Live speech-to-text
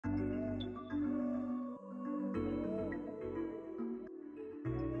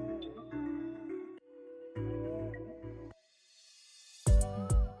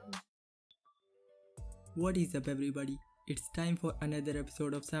What is up everybody? It's time for another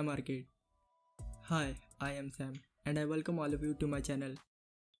episode of Sam Arcade. Hi, I am Sam and I welcome all of you to my channel.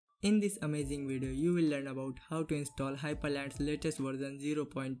 In this amazing video, you will learn about how to install Hyprland's latest version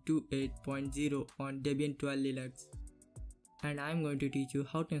 0.28.0 on Debian 12 Linux. And I am going to teach you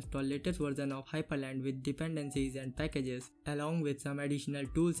how to install latest version of Hyprland with dependencies and packages along with some additional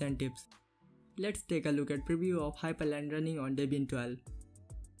tools and tips. Let's take a look at preview of Hyprland running on Debian 12.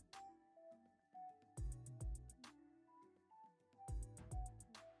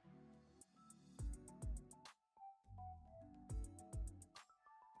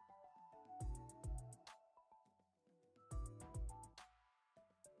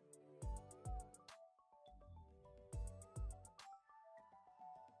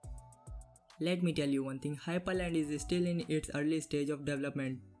 Let me tell you one thing, Hyprland is still in its early stage of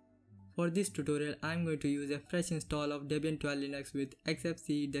development. For this tutorial, I am going to use a fresh install of Debian 12 Linux with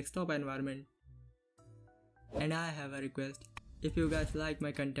XFCE desktop environment. And I have a request, if you guys like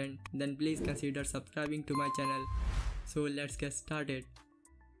my content, then please consider subscribing to my channel. So let's get started.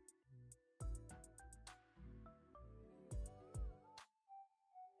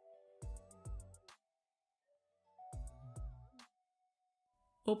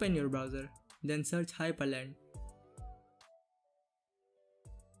 Open your browser, then search Hyprland.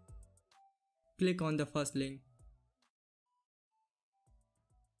 Click on the first link.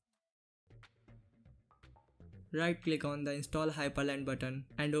 Right click on the Install Hyprland button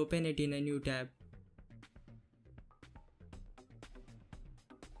and open it in a new tab.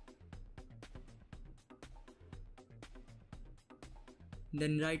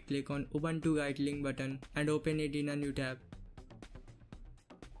 Then right click on Ubuntu Guide link button and open it in a new tab.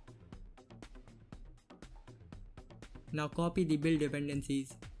 Now copy the build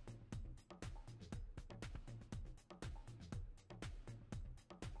dependencies.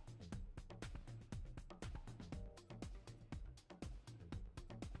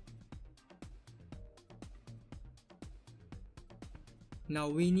 Now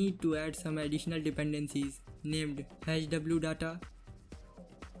we need to add some additional dependencies named hwdata,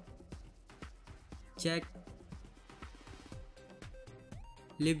 check,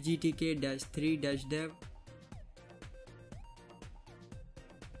 libgtk-3-dev,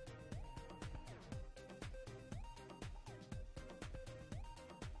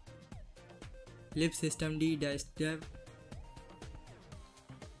 libsystemd-dev,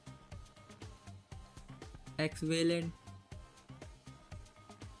 xvalent,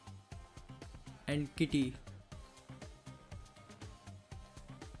 and kitty.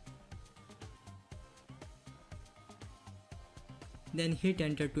 Then hit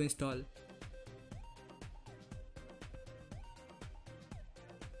enter to install.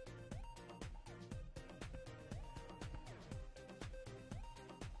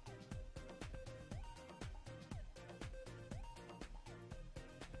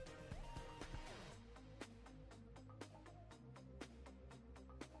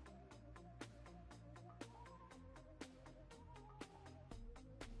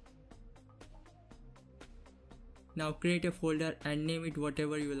 Now create a folder and name it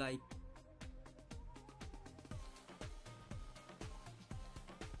whatever you like.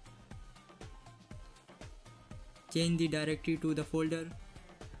 Change the directory to the folder.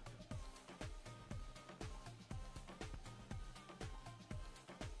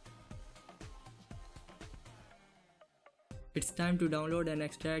 It's time to download and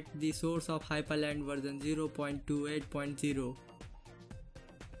extract the source of Hyprland version 0.28.0.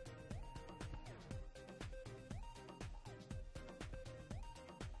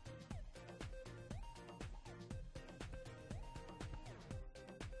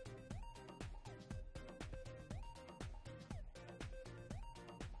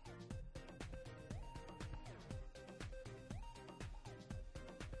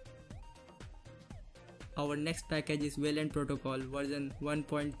 Our next package is Valent Protocol version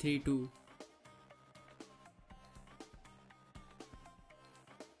 1.32.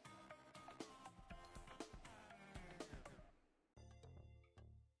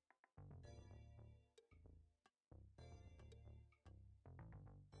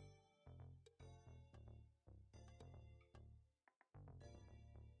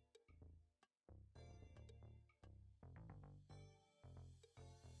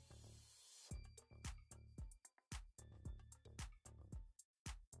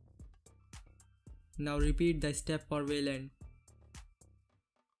 Now repeat the step for Valent.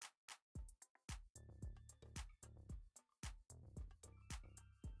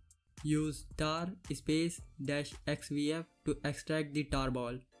 Use tar space -xvf to extract the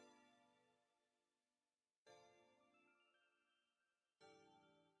tarball.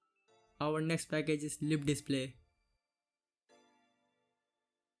 Our next package is libdisplay.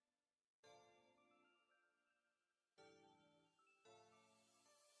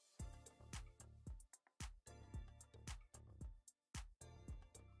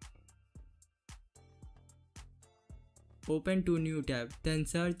 Open to new tab, then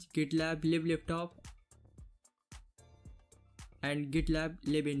search GitLab libliftoff and GitLab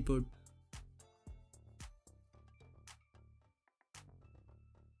libinput.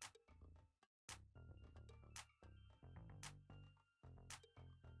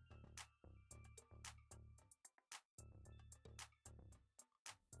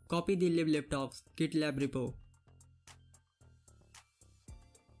 Copy the libliftoff's GitLab repo.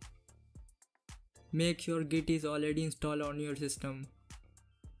 Make sure Git is already installed on your system.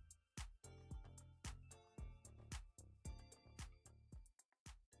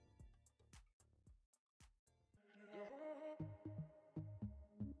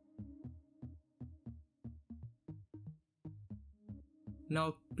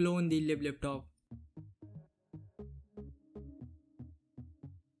 Now clone the libliftoff.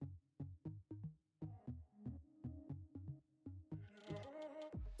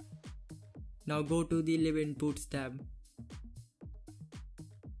 Now go to the libinputs tab.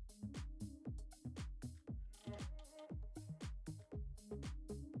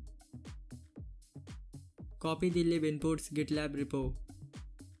 Copy the libinputs GitLab repo.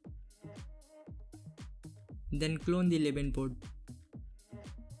 Then clone the libinput.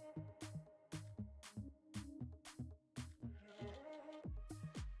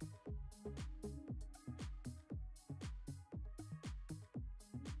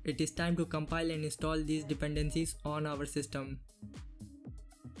 It is time to compile and install these dependencies on our system.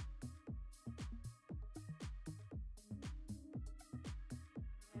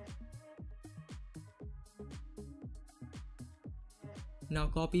 Now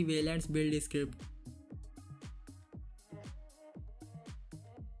copy Wayland's build script.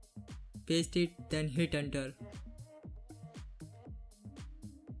 Paste it, then hit enter.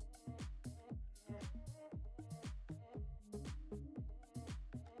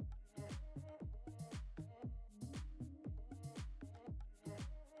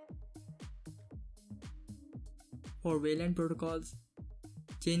 For Wayland protocols,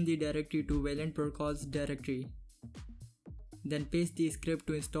 change the directory to Wayland protocols directory. Then paste the script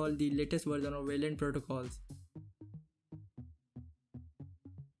to install the latest version of Wayland protocols.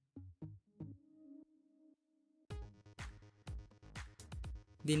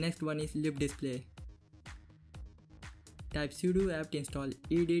 The next one is libdisplay. Type sudo apt install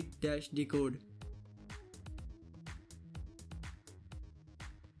edit-decode.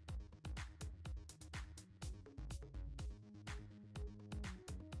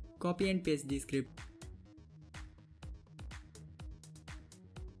 Copy and paste the script.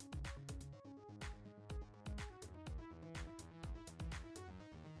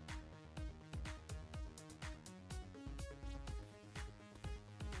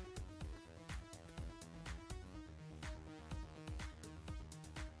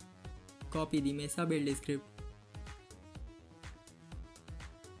 Copy the Mesa build script.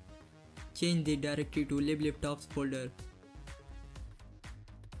 Change the directory to libliftoff's folder.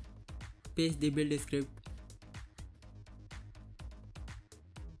 Paste the build script.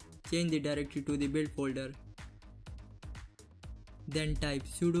 Change the directory to the build folder. Then type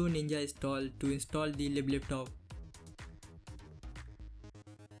sudo ninja install to install the libliftoff.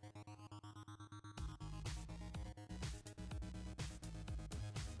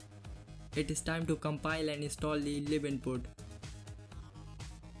 It is time to compile and install the libinput.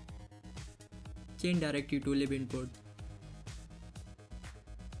 Change directory to libinput.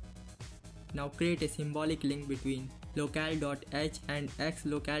 Now create a symbolic link between locale.h and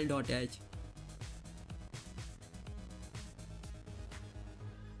xlocale.h.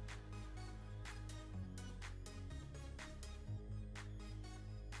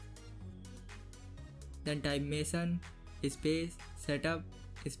 Then type mason space setup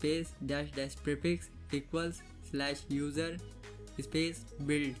space dash dash prefix equals slash user space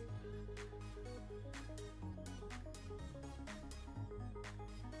build.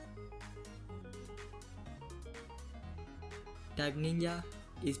 Type ninja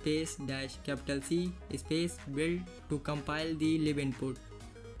space dash capital C space build to compile the libinput.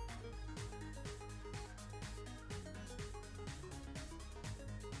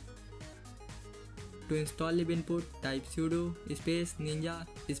 To install libinput, type sudo space ninja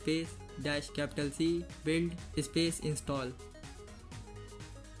space dash capital C build space install.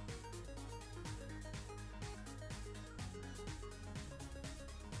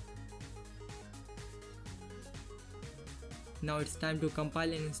 Now it's time to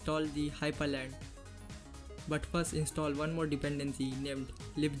compile and install the Hyprland. But first install one more dependency named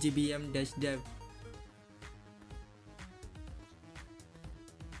libgbm-dev.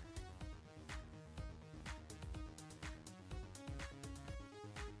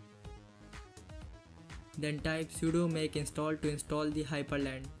 Then type sudo make install to install the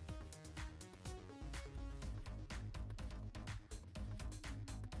Hyprland.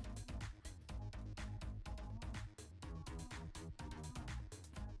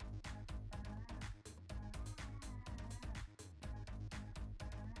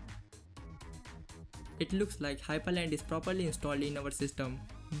 It looks like Hyprland is properly installed in our system.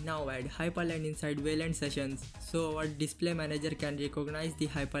 Now add Hyprland inside Wayland sessions so our display manager can recognize the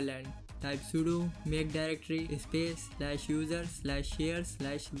Hyprland. Type sudo make directory space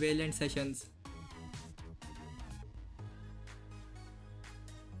 /user/share/Wayland sessions.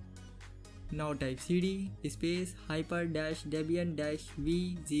 Now type cd space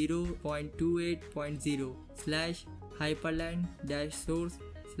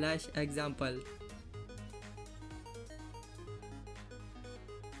hyper-debian-v0.28.0/hyprland-source/example.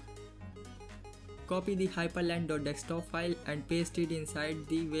 Copy the hyprland.desktop file and paste it inside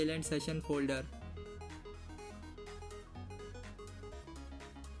the Wayland session folder.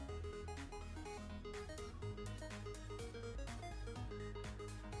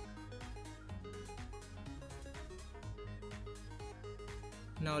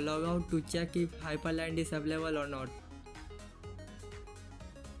 Now log out to check if Hyprland is available or not.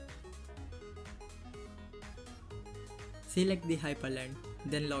 Select the Hyprland,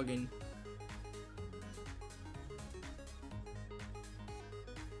 then log in.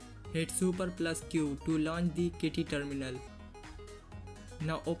 Hit Super plus Q to launch the Kitty terminal.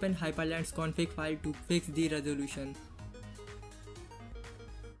 Now open Hyprland's config file to fix the resolution.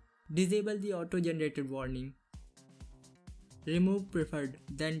 Disable the auto-generated warning. Remove preferred,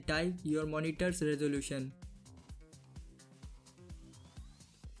 then type your monitor's resolution.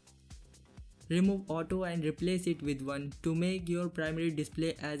 Remove auto and replace it with 1 to make your primary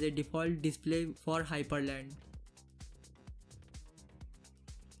display as a default display for Hyprland.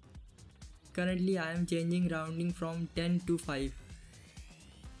 Currently I am changing rounding from 10 to 5.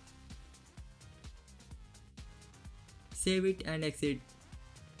 Save it and exit.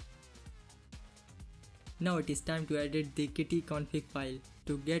 Now it is time to edit the Kitty config file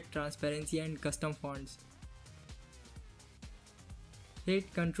to get transparency and custom fonts.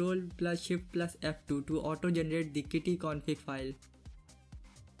 Hit Ctrl plus Shift plus F2 to auto-generate the Kitty config file.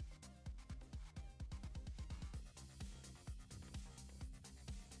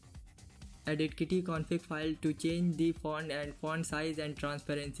 Edit Kitty config file to change the font and font size and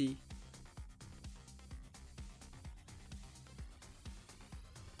transparency.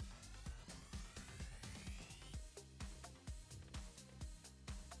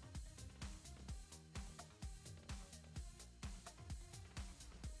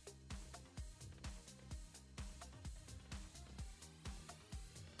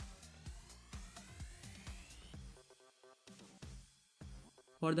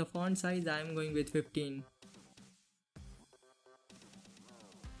 For the font size I am going with 15.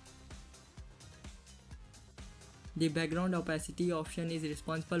 The background opacity option is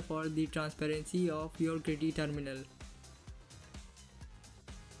responsible for the transparency of your Kitty terminal.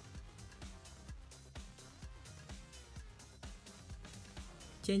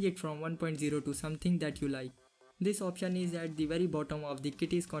 Change it from 1.0 to something that you like. This option is at the very bottom of the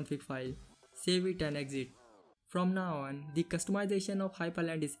Kitty's config file. Save it and exit. From now on, the customization of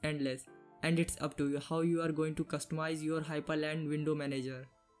Hyprland is endless, and it's up to you how you are going to customize your Hyprland window manager.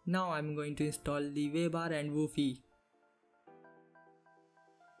 Now I'm going to install the Waybar and Woofy.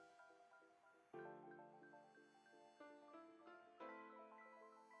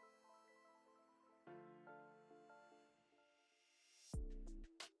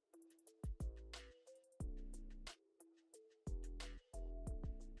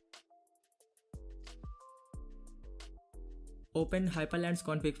 Open Hyprland's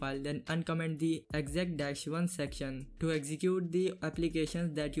config file, then uncomment the exec-1 section to execute the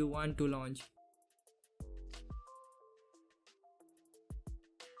applications that you want to launch.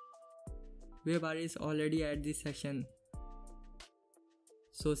 Waybar is already at this section,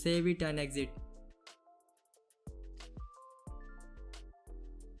 so save it and exit.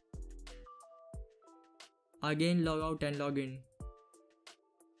 Again log out and log in.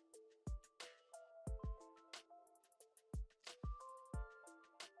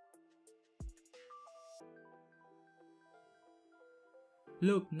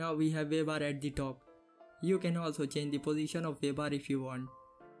 Look, now we have Waybar at the top. You can also change the position of Waybar if you want.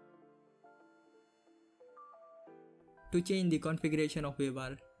 To change the configuration of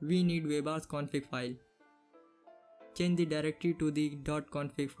Vybar, we need Vybar's config file. Change the directory to the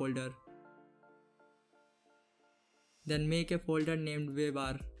 .config folder. Then make a folder named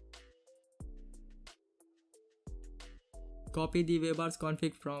Vybar. Copy the Vybar's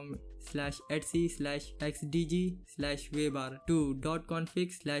config from /etc/xdg/Vybar to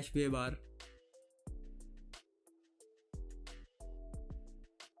 .config/Vybar.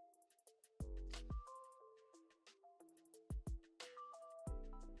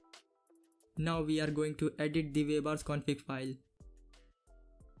 Now we are going to edit the Vybar's config file.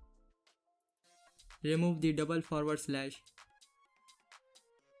 Remove the double /.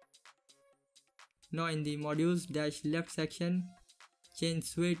 Now in the modules-left section, change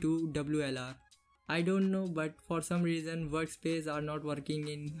sway to WLR. I don't know, but for some reason workspace are not working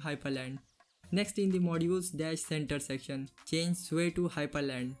in Hyprland. Next in the modules-center section, change sway to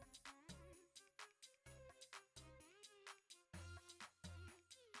Hyprland.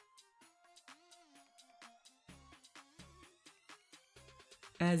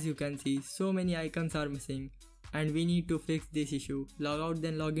 As you can see, so many icons are missing and we need to fix this issue. Log out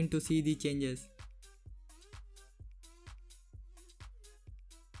then log in to see the changes.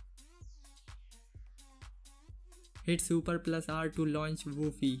 Hit Super plus R to launch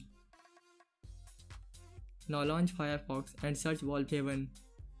Woofy. Now launch Firefox and search Wallpaper.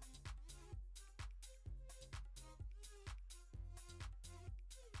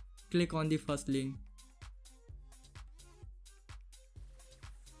 Click on the first link.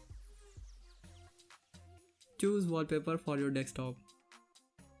 Choose wallpaper for your desktop.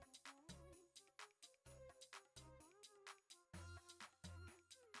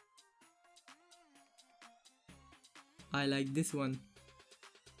 I like this one.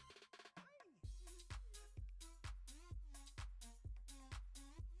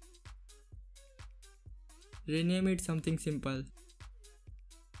 Rename it something simple.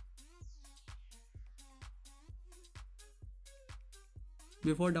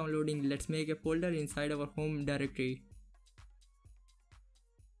 Before downloading, let's make a folder inside our home directory.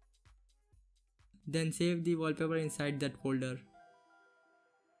 Then save the wallpaper inside that folder.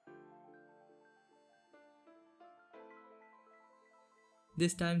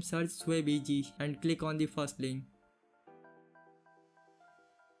 This time search SwayBG and click on the first link.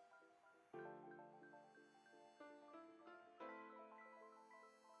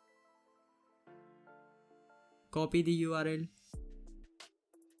 Copy the URL.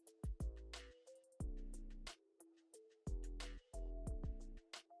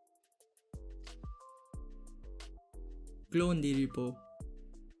 Clone the repo.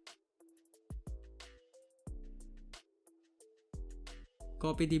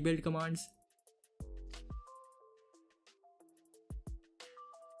 Copy the build commands.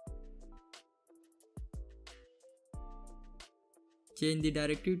 Change the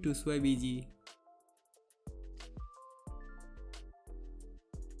directory to SwayBG.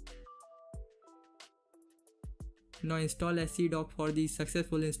 Now install scdoc for the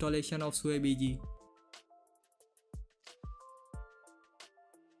successful installation of SwayBG.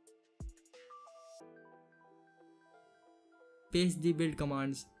 Paste the build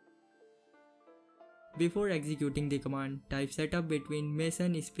commands. Before executing the command, type setup between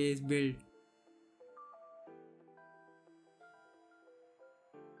mason space build.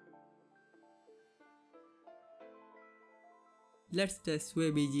 Let's test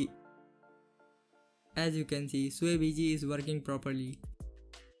SwayBG. As you can see, SwayBG is working properly.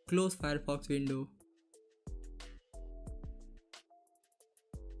 Close Firefox window.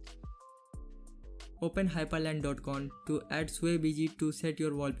 Open hyprland.com to add SwayBG to set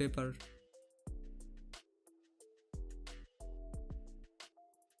your wallpaper.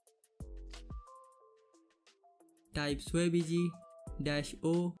 Type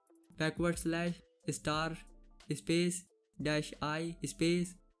SwayBG-o /* space -i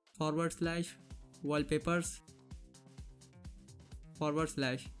space /wallpapers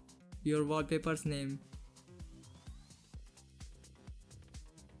 / your wallpaper's name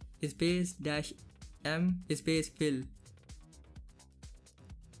space -m space fill.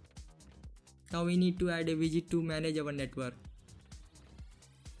 Now we need to add a widget to manage our network.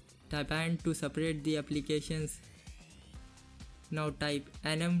 Type and to separate the applications. Now type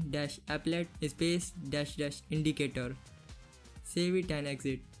nm-applet space -- indicator. Save it and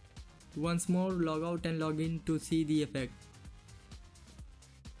exit. Once more log out and log in to see the effect.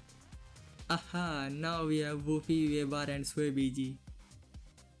 Aha! Now we have Woofy, Vybar and SwayBG.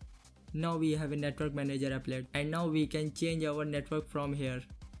 Now we have a network manager applet and now we can change our network from here.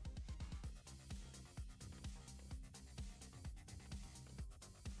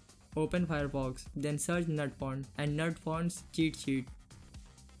 Open Firefox, then search nerdfont and nerdfont's cheat sheet.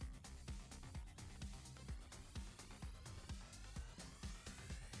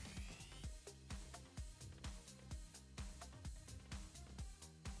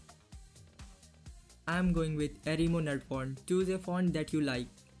 I am going with Eremo nerd font. Choose a font that you like.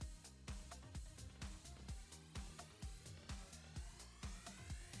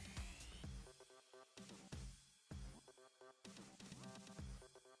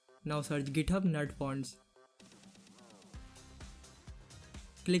 Now search GitHub nerd fonts.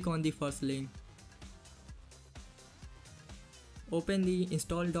 Click on the first link. Open the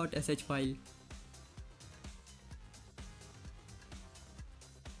install.sh file.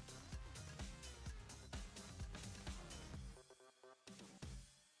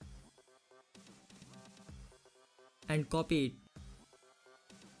 And copy it.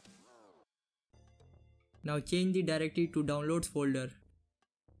 Now change the directory to downloads folder.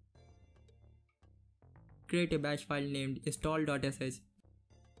 Create a bash file named install.sh.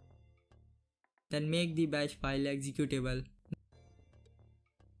 Then make the bash file executable.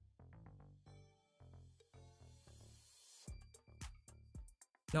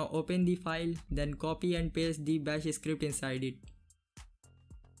 Now open the file, then copy and paste the bash script inside it.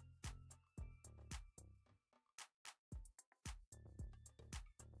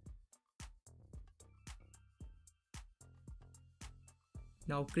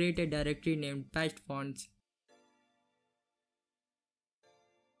 Now create a directory named patched fonts.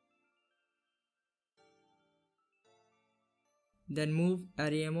 Then move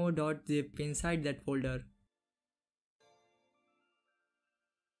eremo.zip inside that folder.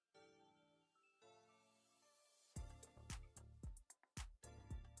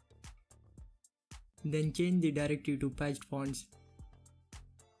 Then change the directory to patched fonts.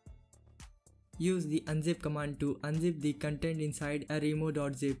 Use the unzip command to unzip the content inside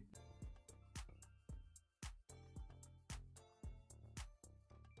eremo.zip.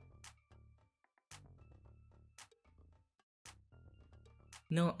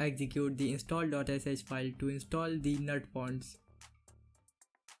 Now execute the install.sh file to install the nerd fonts.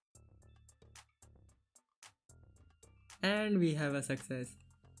 And we have a success.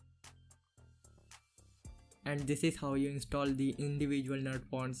 And this is how you install the individual nerd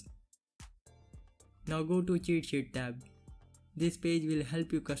fonts. Now go to cheat sheet tab. This page will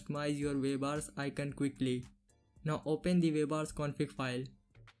help you customize your Webars icon quickly. Now open the Webars config file.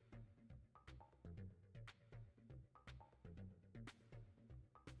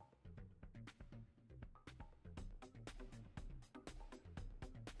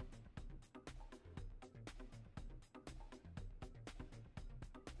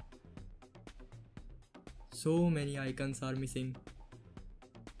 So many icons are missing.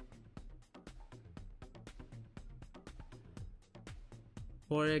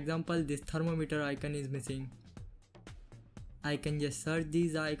 For example, this thermometer icon is missing. I can just search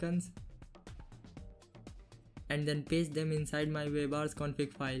these icons and then paste them inside my Webars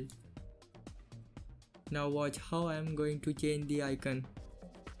config file. Now watch how I am going to change the icon.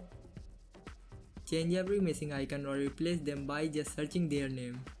 Change every missing icon or replace them by just searching their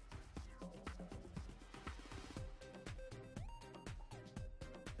name.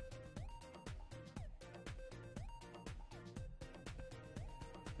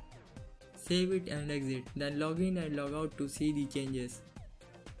 Save it and exit, then log in and log out to see the changes.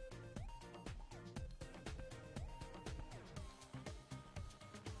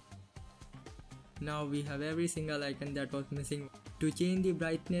 Now we have every single icon that was missing. To change the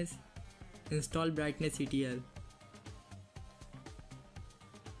brightness, install brightness.ctl.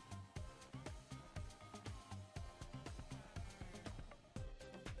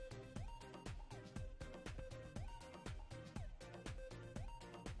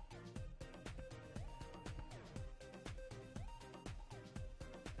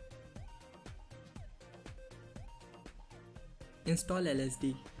 Install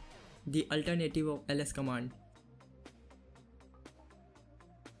lsd, the alternative of ls command.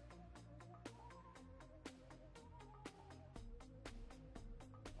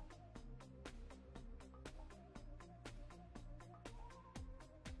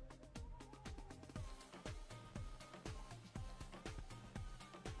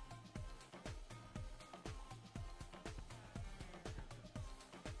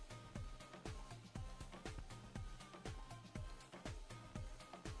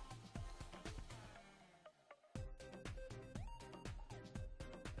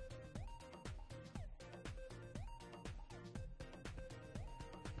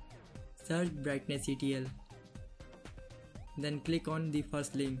 Search brightness.ctl. Then click on the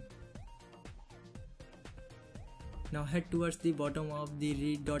first link. Now head towards the bottom of the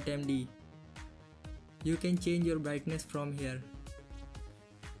read.md. You can change your brightness from here.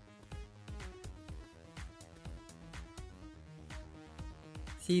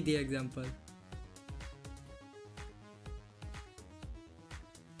 See the example.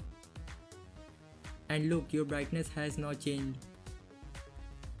 And look, your brightness has now changed.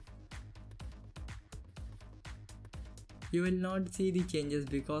 You will not see the changes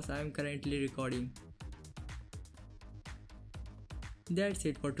because I am currently recording. That's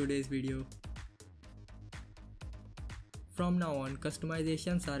it for today's video. From now on,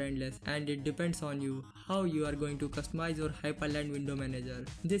 customizations are endless and it depends on you how you are going to customize your Hyprland window manager.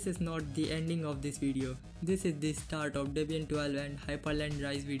 This is not the ending of this video. This is the start of Debian 12 and Hyprland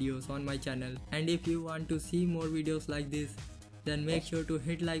Rise videos on my channel. And if you want to see more videos like this, then make sure to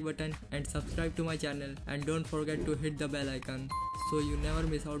hit like button and subscribe to my channel, and don't forget to hit the bell icon so you never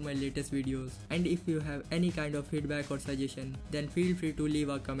miss out my latest videos. And if you have any kind of feedback or suggestion, then feel free to leave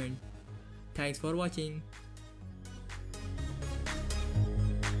a comment. Thanks for watching.